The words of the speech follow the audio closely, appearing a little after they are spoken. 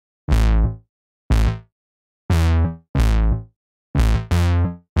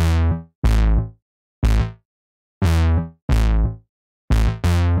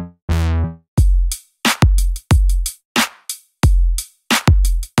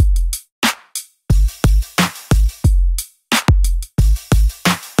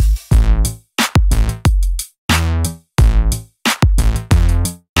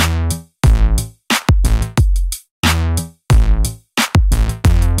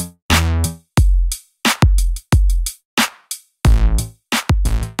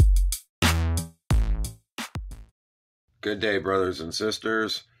Good day, brothers and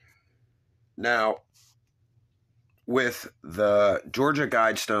sisters. Now, with the Georgia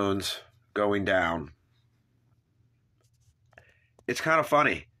guidestones going down, it's kind of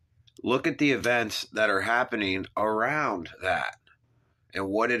funny. Look at the events that are happening around that. And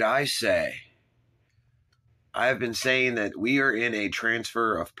what did I say? I have been saying that we are in a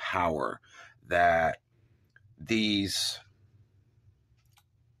transfer of power, that these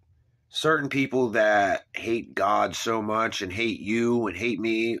certain people that hate God so much and hate you and hate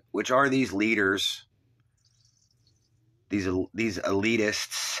me, which are these leaders, these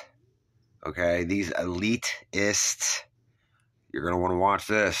elitists, okay, these elitists, you're going to want to watch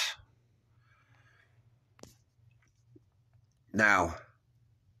this. Now,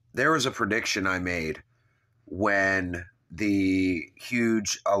 there was a prediction I made when the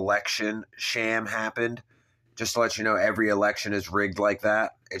huge election sham happened. Just to let you know, every election is rigged like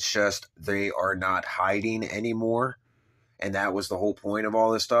that. It's just they are not hiding anymore. And that was the whole point of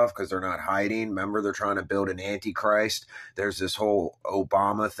all this stuff, because they're not hiding. Remember, they're trying to build an antichrist. There's this whole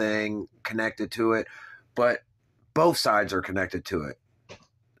Obama thing connected to it. But both sides are connected to it.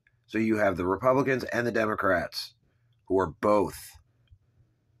 So you have the Republicans and the Democrats who are both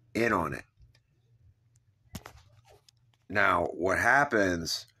in on it. Now, what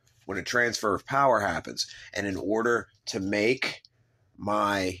happens when a transfer of power happens? And in order to make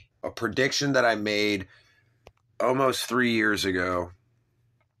a prediction that I made almost 3 years ago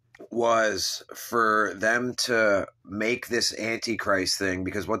was for them to make this Antichrist thing,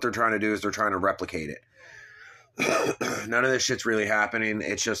 because what they're trying to do is they're trying to replicate it. None of this shit's really happening.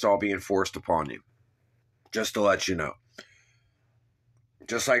 It's just all being forced upon you. Just to let you know.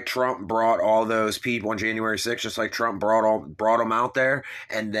 Just like Trump brought all those people on January 6th, just like Trump brought them out there,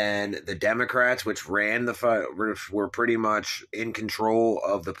 and then the Democrats, which ran the fight, were pretty much in control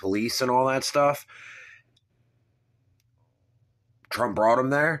of the police and all that stuff. Trump brought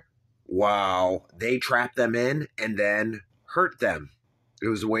them there. Wow, they trapped them in and then hurt them. It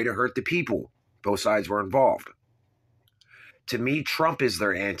was a way to hurt the people. Both sides were involved. To me, Trump is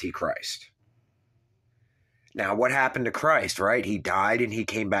their Antichrist. Now, what happened to Christ, right? He died and he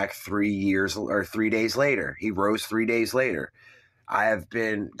came back 3 days later. He rose 3 days later.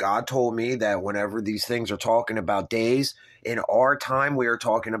 God told me that whenever these things are talking about days, in our time, we are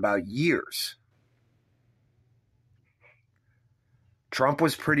talking about years. Trump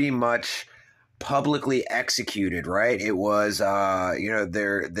was pretty much publicly executed, right? It was,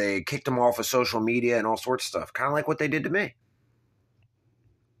 they kicked him off of social media and all sorts of stuff, kind of like what they did to me.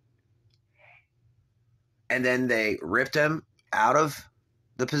 And then they ripped him out of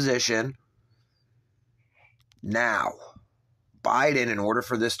the position. Now, Biden, in order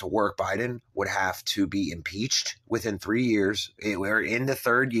for this to work, Biden would have to be impeached within 3 years. We're in the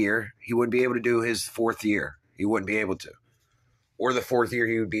third year. He wouldn't be able to do his fourth year. He wouldn't be able to. Or the fourth year,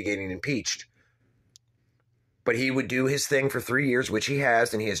 he would be getting impeached. But he would do his thing for 3 years, which he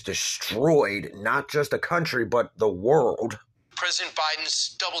has, and he has destroyed not just a country, but the world. President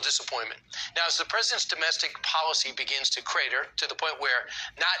Biden's double disappointment. Now, as the president's domestic policy begins to crater to the point where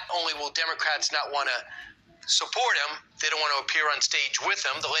not only will Democrats not want to support him, they don't want to appear on stage with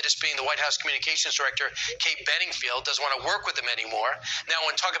him. The latest being the White House Communications Director, Kate Bedingfield, doesn't want to work with him anymore. Now,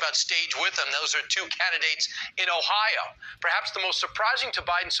 when talk about stage with him, those are two candidates in Ohio. Perhaps the most surprising to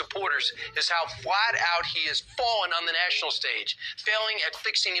Biden supporters is how flat out he has fallen on the national stage, failing at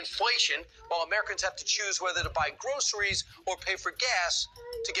fixing inflation while Americans have to choose whether to buy groceries or pay for gas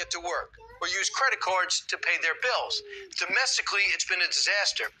to get to work, or use credit cards to pay their bills. Domestically, it's been a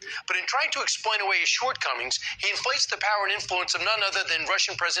disaster. But in trying to explain away his shortcomings, he inflates the power and influence of none other than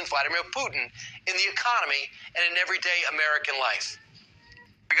Russian President Vladimir Putin in the economy and in everyday American life.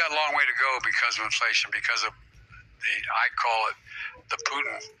 We got a long way to go because of inflation, because of I call it the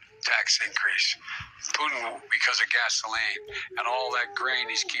Putin tax increase. Putin, because of gasoline and all that grain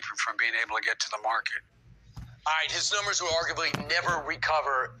he's keeping from being able to get to the market. All right, his numbers will arguably never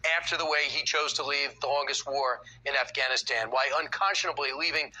recover after the way he chose to leave the longest war in Afghanistan, while unconscionably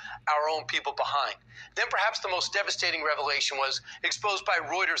leaving our own people behind. Then perhaps the most devastating revelation was exposed by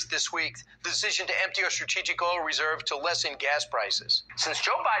Reuters this week, the decision to empty our strategic oil reserve to lessen gas prices. Since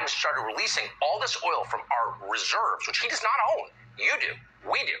Joe Biden started releasing all this oil from our reserves, which he does not own, you do,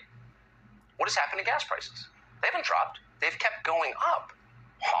 we do, what has happened to gas prices? They haven't dropped. They've kept going up.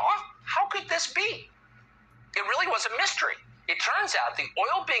 Huh? How could this be? It really was a mystery. It turns out the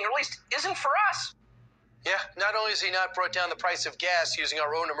oil being released isn't for us. Yeah, not only has he not brought down the price of gas using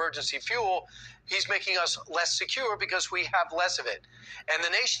our own emergency fuel, he's making us less secure because we have less of it. And the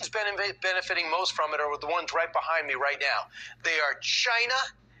nations benefiting most from it are the ones right behind me right now. They are China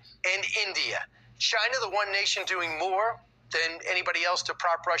and India. China, the one nation doing more than anybody else to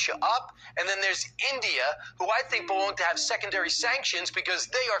prop Russia up. And then there's India, who I think belong to have secondary sanctions because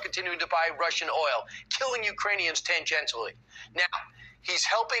they are continuing to buy Russian oil, killing Ukrainians tangentially. Now, he's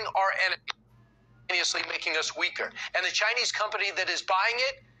helping our enemy, making us weaker. And the Chinese company that is buying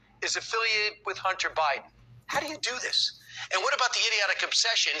it is affiliated with Hunter Biden. How do you do this? And what about the idiotic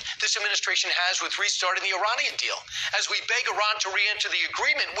obsession this administration has with restarting the Iranian deal, as we beg Iran to re-enter the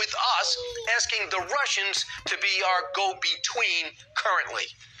agreement with us, asking the Russians to be our go-between currently?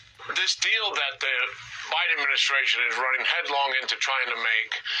 This deal that the Biden administration is running headlong into trying to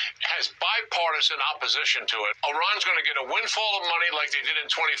make has bipartisan opposition to it. Iran's going to get a windfall of money like they did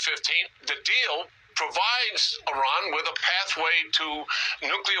in 2015. The deal provides Iran with a pathway to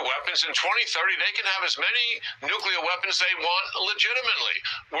nuclear weapons. In 2030, they can have as many nuclear weapons they want legitimately.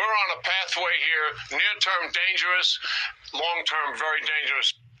 We're on a pathway here, near-term dangerous, long-term very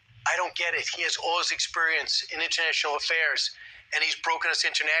dangerous. I don't get it. He has all his experience in international affairs, and he's broken us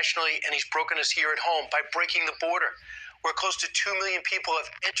internationally, and he's broken us here at home by breaking the border, where close to 2 million people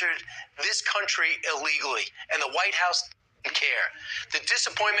have entered this country illegally, and the White House doesn't care. The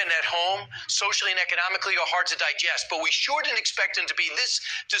disappointment at home, socially and economically, are hard to digest, but we sure didn't expect him to be this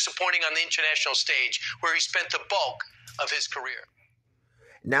disappointing on the international stage, where he spent the bulk of his career.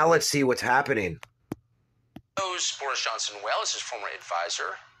 Now let's see what's happening. Knows Boris Johnson well as his former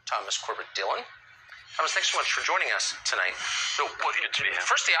advisor, Thomas Corbett Dillon. Thomas, thanks so much for joining us tonight. So,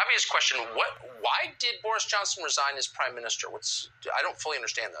 first, the obvious question: why did Boris Johnson resign as prime minister? I don't fully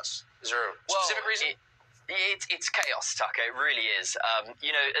understand this. Is there a specific reason? It's chaos, Tucker. It really is.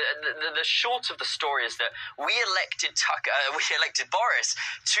 The short of the story is that we elected Boris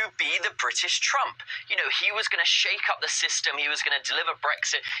to be the British Trump. You know, he was going to shake up the system. He was going to deliver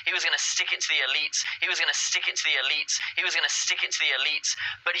Brexit. He was going to stick it to the elites. He was going to stick it to the elites. He was going to stick it to the elites.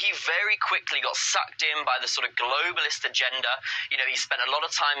 But he very quickly got sucked in by the sort of globalist agenda. You know, he spent a lot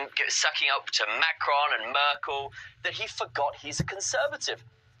of time sucking up to Macron and Merkel, that he forgot he's a conservative.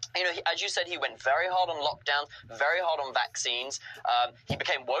 You know, as you said, he went very hard on lockdown, very hard on vaccines. He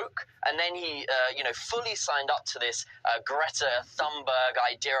became woke, and then he, fully signed up to this Greta Thunberg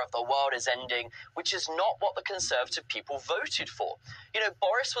idea of the world is ending, which is not what the conservative people voted for. You know,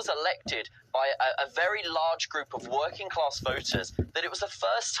 Boris was elected by a very large group of working-class voters that it was the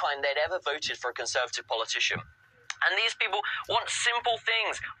first time they'd ever voted for a conservative politician. And these people want simple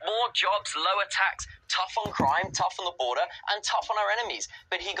things: more jobs, lower tax, tough on crime, tough on the border, and tough on our enemies.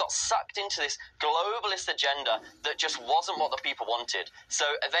 But he got sucked into this globalist agenda that just wasn't what the people wanted. So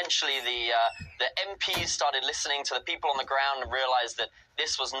eventually the MPs started listening to the people on the ground and realized that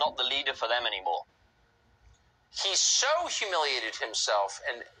this was not the leader for them anymore. He so humiliated himself,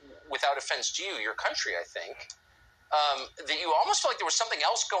 and without offense to you, your country, I think, that you almost feel like there was something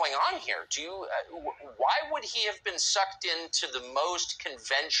else going on here. Why would he have been sucked into the most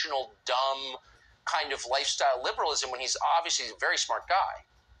conventional, dumb kind of lifestyle liberalism when he's obviously a very smart guy?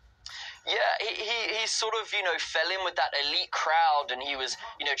 Yeah, he sort of, fell in with that elite crowd, and he was,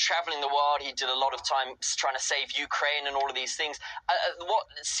 traveling the world. He did a lot of time trying to save Ukraine and all of these things. What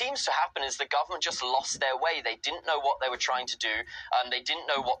seems to happen is the government just lost their way. They didn't know what they were trying to do. They didn't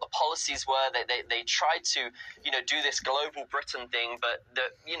know what the policies were. They tried to, do this global Britain thing, but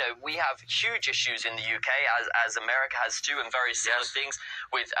we have huge issues in the UK, as America has too, and very similar things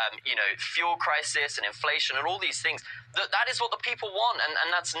with, fuel crisis and inflation and all these things. That is what the people want,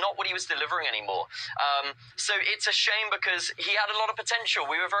 and that's not what he was delivering anymore. So it's a shame because he had a lot of potential.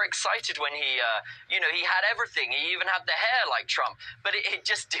 We were very excited when he had everything. He even had the hair like Trump, but it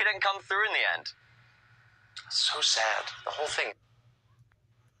just didn't come through in the end. So sad. The whole thing.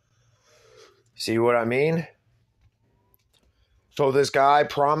 See what I mean? So this guy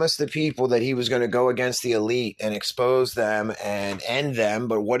promised the people that he was going to go against the elite and expose them and end them,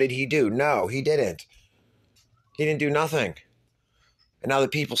 but what did he do? No, he didn't. He didn't do nothing. And now the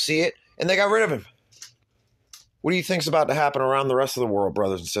people see it, and they got rid of him. What do you think's about to happen around the rest of the world,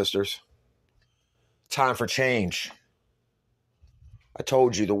 brothers and sisters? Time for change. I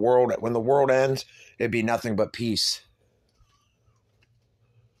told you, when the world ends, it'd be nothing but peace.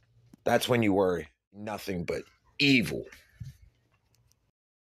 That's when you worry. Nothing but evil.